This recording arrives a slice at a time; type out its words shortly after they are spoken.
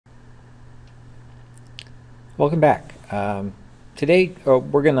Welcome back. Today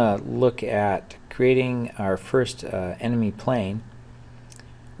we're going to look at creating our first enemy plane.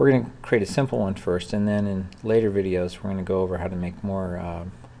 We're going to create a simple one first, and then in later videos we're going to go over how to make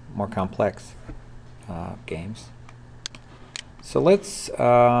more complex games. So let's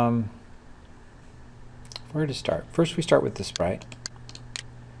where to start? First we start with the sprite,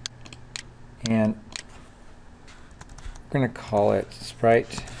 and we're going to call it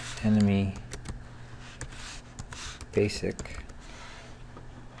sprite enemy basic,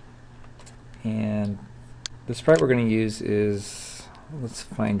 and the sprite we're going to use is, let's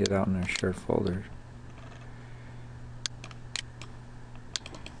find it out in our shared folder.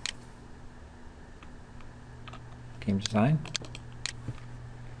 Game design,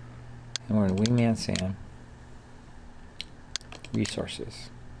 and we're in Wingman Sam resources,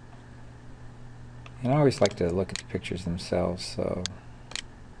 and I always like to look at the pictures themselves, so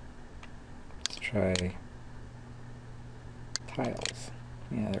let's try tiles.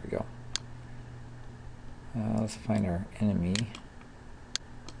 Yeah, there we go. Let's find our enemy.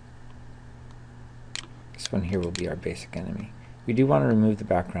 This one here will be our basic enemy. We do want to remove the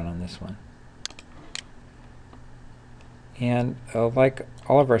background on this one. And like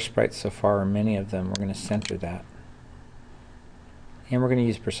all of our sprites so far, or many of them, we're going to center that. And we're going to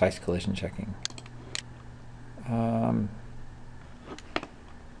use precise collision checking.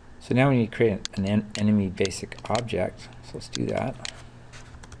 So now we need to create an enemy basic object. So let's do that.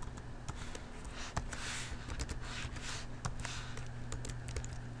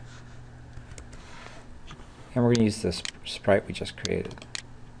 And we're going to use this sprite we just created.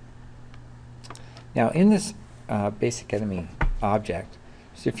 Now in this basic enemy object,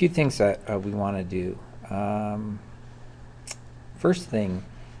 there's a few things that we want to do. First thing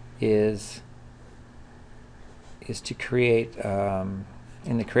is to create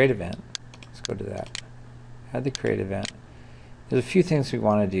in the create event. Let's go to that. Add the create event. There's a few things we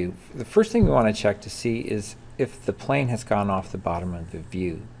want to do. The first thing we want to check to see is if the plane has gone off the bottom of the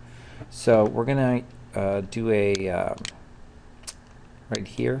view. So we're going to do a right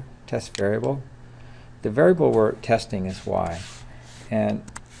here, test variable. The variable we're testing is y, and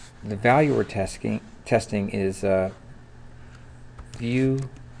the value we're testing is view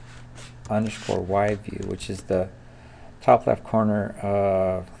underscore y view, which is the top left corner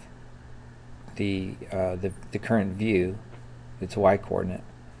of the current view. It's a y coordinate,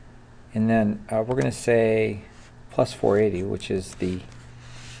 and then we're going to say plus 480, which is the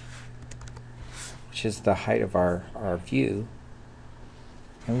height of our view,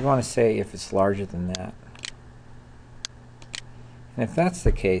 and we want to say if it's larger than that. And if that's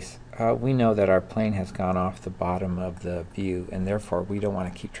the case, we know that our plane has gone off the bottom of the view, and therefore we don't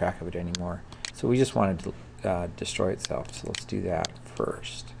want to keep track of it anymore. So we just want to destroy itself. So let's do that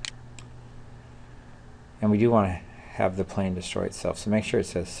first. And we do want to have the plane destroy itself, so make sure it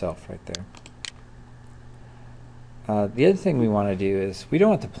says self right there. The other thing we want to do is we don't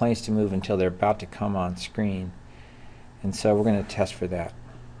want the planes to move until they're about to come on screen, and so we're going to test for that.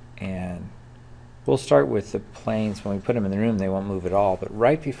 And we'll start with the planes. When we put them in the room, they won't move at all, but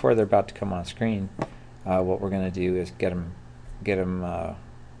right before they're about to come on screen, what we're going to do is get them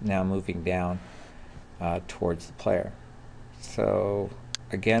now moving down towards the player. So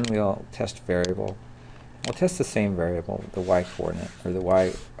again, we'll test variable. We'll test the same variable, the y coordinate, or the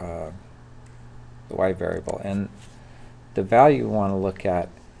y variable, and the value we want to look at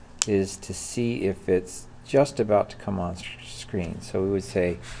is to see if it's just about to come on screen. So we would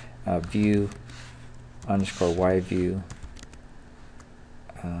say view underscore y view,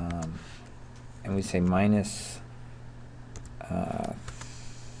 and we say minus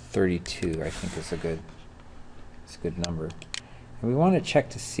 32. I think is a good number, and we want to check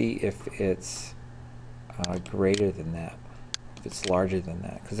to see if it's greater than that, if it's larger than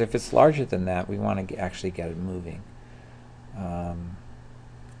that, because if it's larger than that, we want to actually get it moving.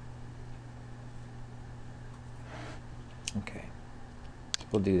 Okay, so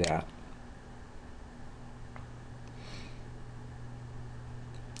we'll do that.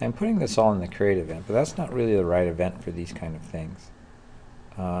 I'm putting this all in the create event, but that's not really the right event for these kind of things.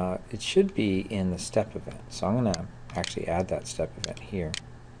 It should be in the step event, so I'm going to actually add that step event here.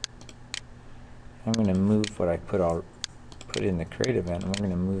 I'm going to move what I put in the create event, and we're going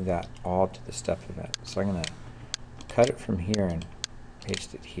to move that all to the step event. So I'm going to cut it from here and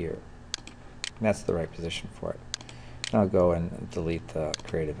paste it here. And that's the right position for it. And I'll go and delete the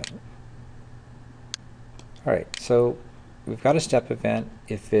create event. Alright, so we've got a step event.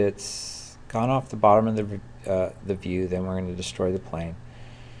 If it's gone off the bottom of the view, then we're going to destroy the plane.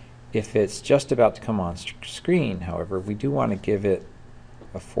 If it's just about to come on screen, however, we do want to give it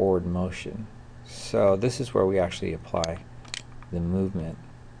a forward motion. So this is where we actually apply the movement.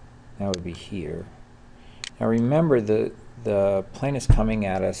 That would be here. Now remember, the plane is coming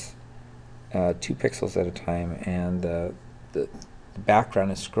at us 2 pixels at a time, and the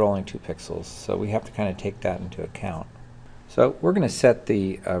background is scrolling 2 pixels, so we have to kind of take that into account. So we're going to set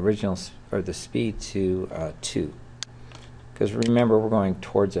the original or the speed to 2, because remember we're going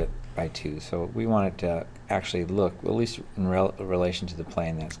towards it by 2, so we want it to actually look, at least in relation to the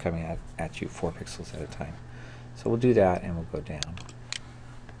plane that's coming at you 4 pixels at a time. So we'll do that and we'll go down.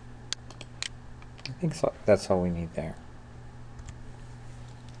 I think that's all we need there.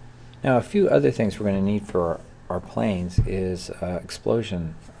 Now a few other things we're going to need for our planes is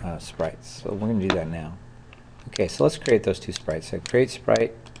explosion sprites. So we're going to do that now. Okay, so let's create those 2 sprites. So create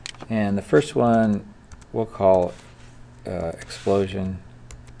sprite, and the first one we'll call explosion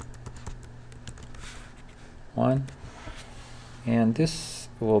 1, and this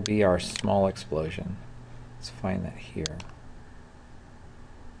will be our small explosion. Let's find that here.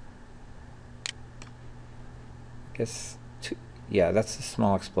 I guess yeah, that's the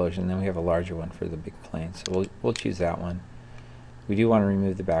small explosion. Then we have a larger one for the big plane, so we'll choose that one. We do want to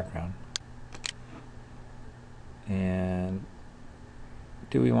remove the background. And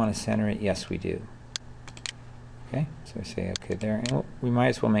do we want to center it? Yes, we do. Okay, so we say okay there, and we might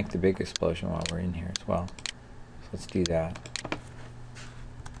as well make the big explosion while we're in here as well. So let's do that.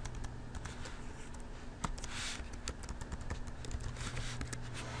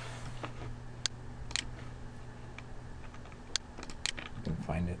 You can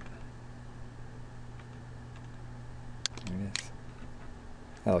find it. There it is.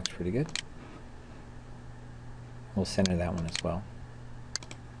 That looks pretty good. We'll center that one as well.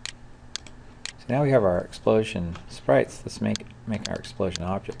 So now we have our explosion sprites. Let's make our explosion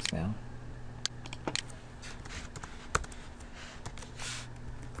objects now.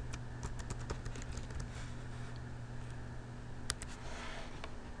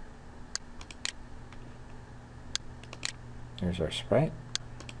 Here's our sprite.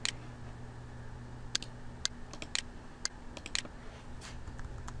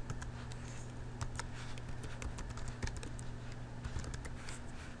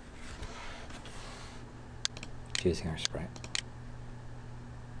 Choosing our sprite.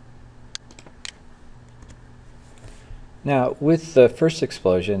 Now with the first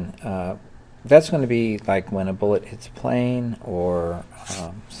explosion, that's going to be like when a bullet hits a plane, or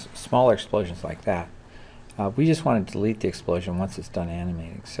smaller explosions like that. We just want to delete the explosion once it's done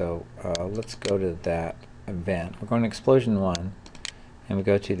animating. So let's go to that event. We're going to explosion 1, and we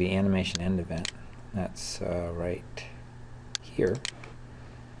go to the animation end event. That's right here.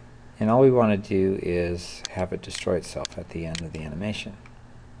 And all we want to do is have it destroy itself at the end of the animation.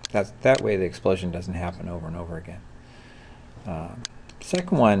 That way the explosion doesn't happen over and over again.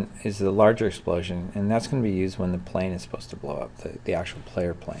 Second one is the larger explosion, and that's going to be used when the plane is supposed to blow up, the actual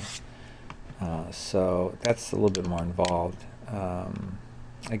player plane. So that's a little bit more involved.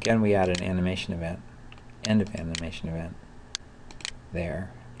 Again, we add an animation event, end of animation event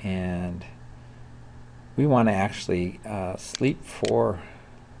there, and we want to actually sleep for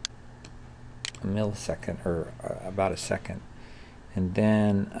a millisecond, or about a second, and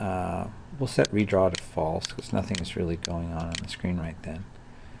then we'll set redraw to false because nothing is really going on the screen right then.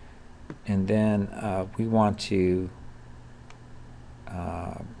 And then we want to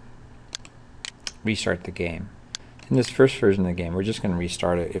restart the game. In this first version of the game, we're just going to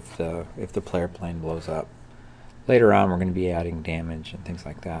restart it if the player plane blows up. Later on, we're going to be adding damage and things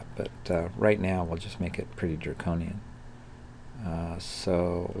like that, but right now we'll just make it pretty draconian.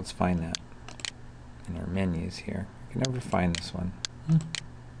 So let's find that in our menus here. I can never find this one.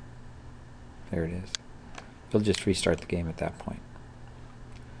 There it is. We'll just restart the game at that point.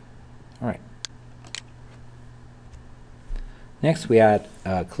 Alright. Next we add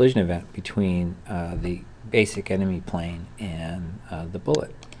a collision event between the basic enemy plane and the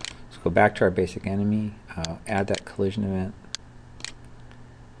bullet. Let's go back to our basic enemy, add that collision event,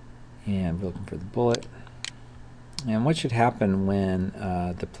 and we're looking for the bullet. And what should happen when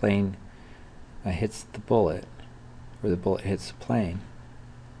the plane hits the bullet, or the bullet hits the plane,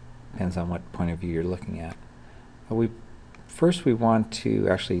 depends on what point of view you're looking at. First we want to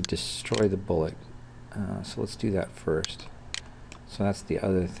actually destroy the bullet, so let's do that first. So that's the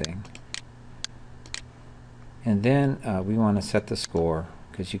other thing. And then we want to set the score,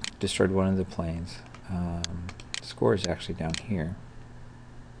 because you destroyed one of the planes. Score is actually down here.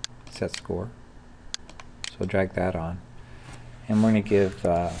 Set score. So drag that on. And we're going to give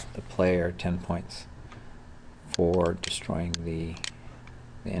the player 10 points for destroying the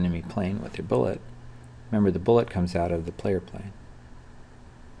enemy plane with your bullet. Remember, the bullet comes out of the player plane.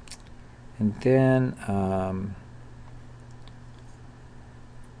 And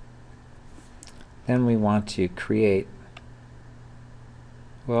then we want to create,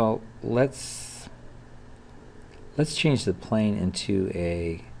 well, let's change the plane into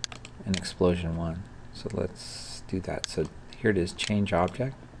an explosion 1. So let's do that. So here it is, change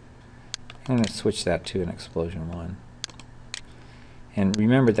object. I'm going to switch that to an explosion 1. And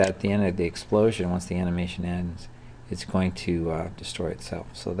remember that at the end of the explosion, once the animation ends, it's going to destroy itself.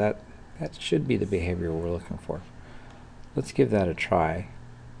 So that should be the behavior we're looking for. Let's give that a try.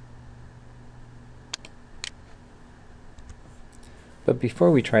 But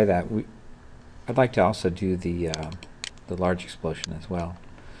before we try that, I'd like to also do the large explosion as well.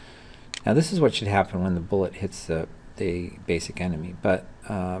 Now this is what should happen when the bullet hits the basic enemy, but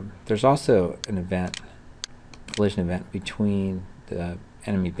there's also an event, collision event, between the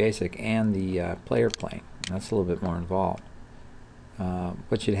enemy basic and the player plane. And that's a little bit more involved.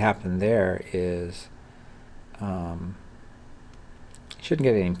 What should happen there is you shouldn't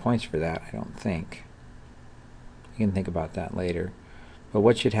get any points for that, I don't think. You can think about that later. But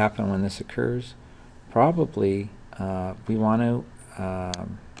what should happen when this occurs? Probably we want to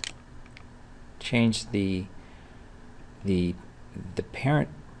change the parent,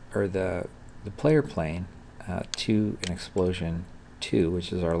 or the player plane to an explosion 2,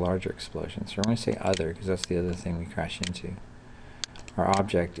 which is our larger explosion. So we're going to say other, because that's the other thing we crash into. Our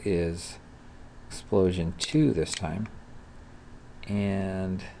object is explosion 2 this time,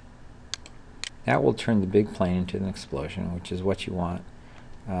 and that will turn the big plane into an explosion, which is what you want.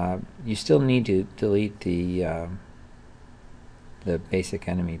 You still need to delete the basic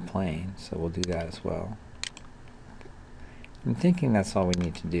enemy plane, so we'll do that as well. I'm thinking that's all we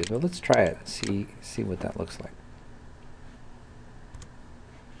need to do, but let's try it and see what that looks like.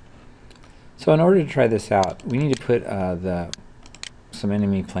 So in order to try this out, we need to put some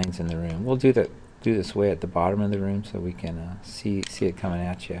enemy planes in the room. We'll do this way at the bottom of the room so we can see it coming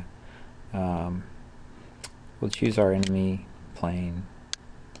at you. We'll choose our enemy plane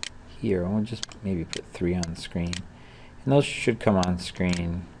here, and we'll just maybe put 3 on the screen. And those should come on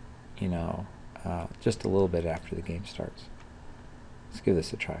screen, you know, just a little bit after the game starts. Let's give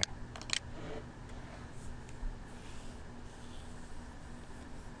this a try.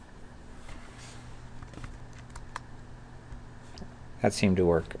 That seemed to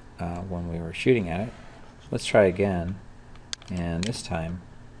work when we were shooting at it. Let's try again, and this time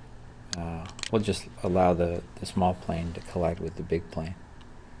we'll just allow the small plane to collide with the big plane.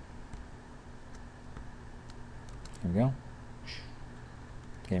 There we go.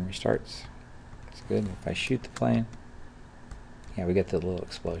 Game restarts. That's good. If I shoot the plane, yeah, we get the little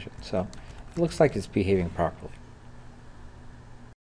explosion. So it looks like it's behaving properly.